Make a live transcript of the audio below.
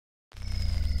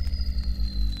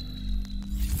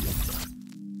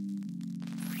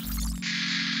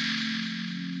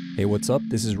Hey, what's up?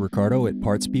 This is Ricardo at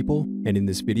Parts People, and in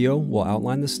this video, we'll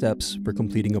outline the steps for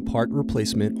completing a part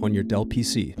replacement on your Dell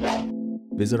PC.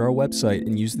 Visit our website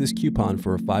and use this coupon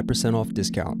for a 5% off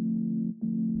discount.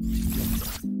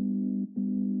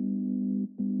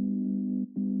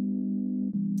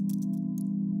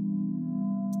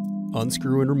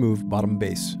 Unscrew and remove bottom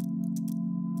base.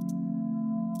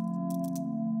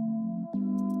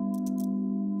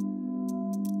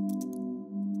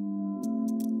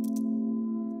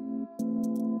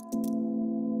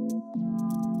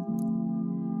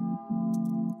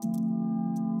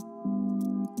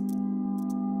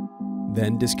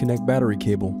 Then disconnect battery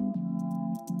cable.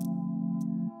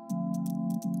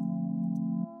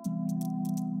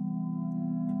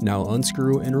 Now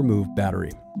unscrew and remove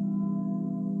battery.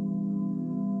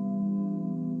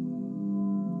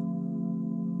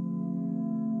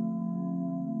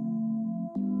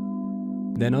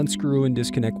 Then unscrew and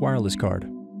disconnect wireless card.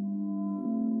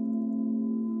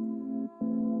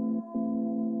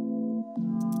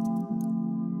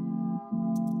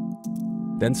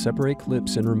 Then separate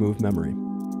clips and remove memory.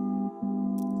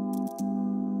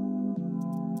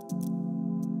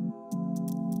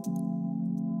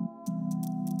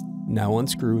 Now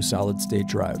unscrew solid-state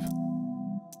drive.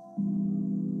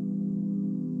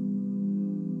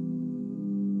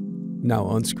 Now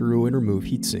unscrew and remove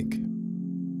heatsink.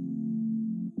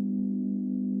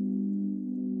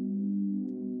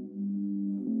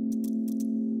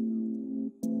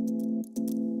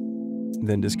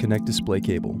 Then disconnect display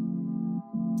cable.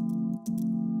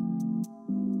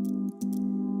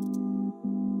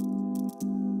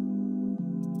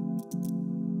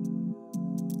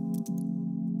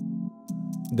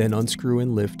 Then unscrew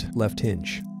and lift left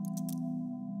hinge.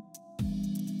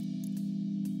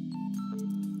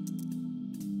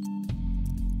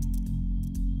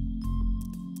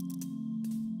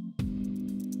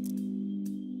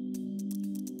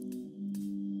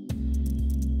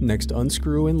 Next,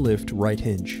 unscrew and lift right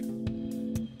hinge.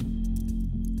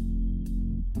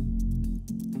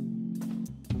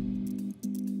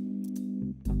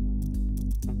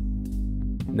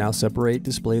 Now separate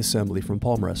display assembly from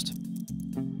palm rest.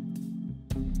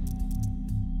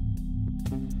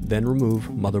 Then remove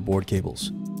motherboard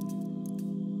cables.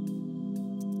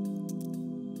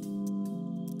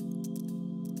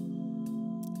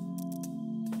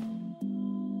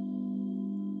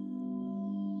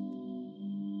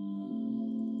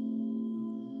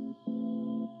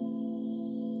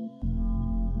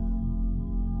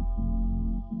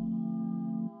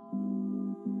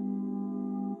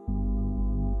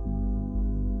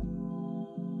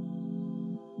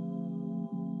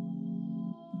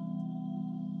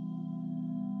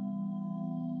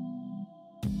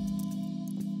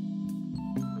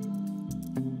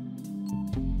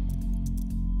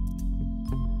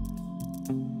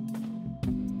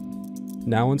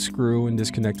 Now unscrew and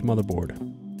disconnect motherboard.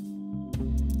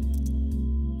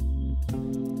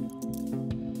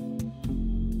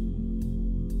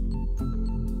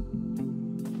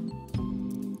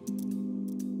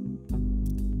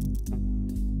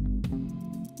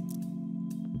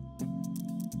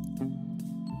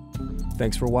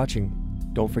 Thanks for watching.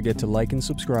 Don't forget to like and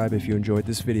subscribe if you enjoyed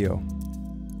this video.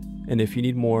 And if you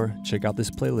need more, check out this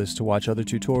playlist to watch other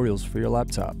tutorials for your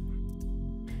laptop.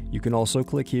 You can also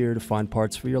click here to find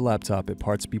parts for your laptop at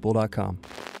partspeople.com.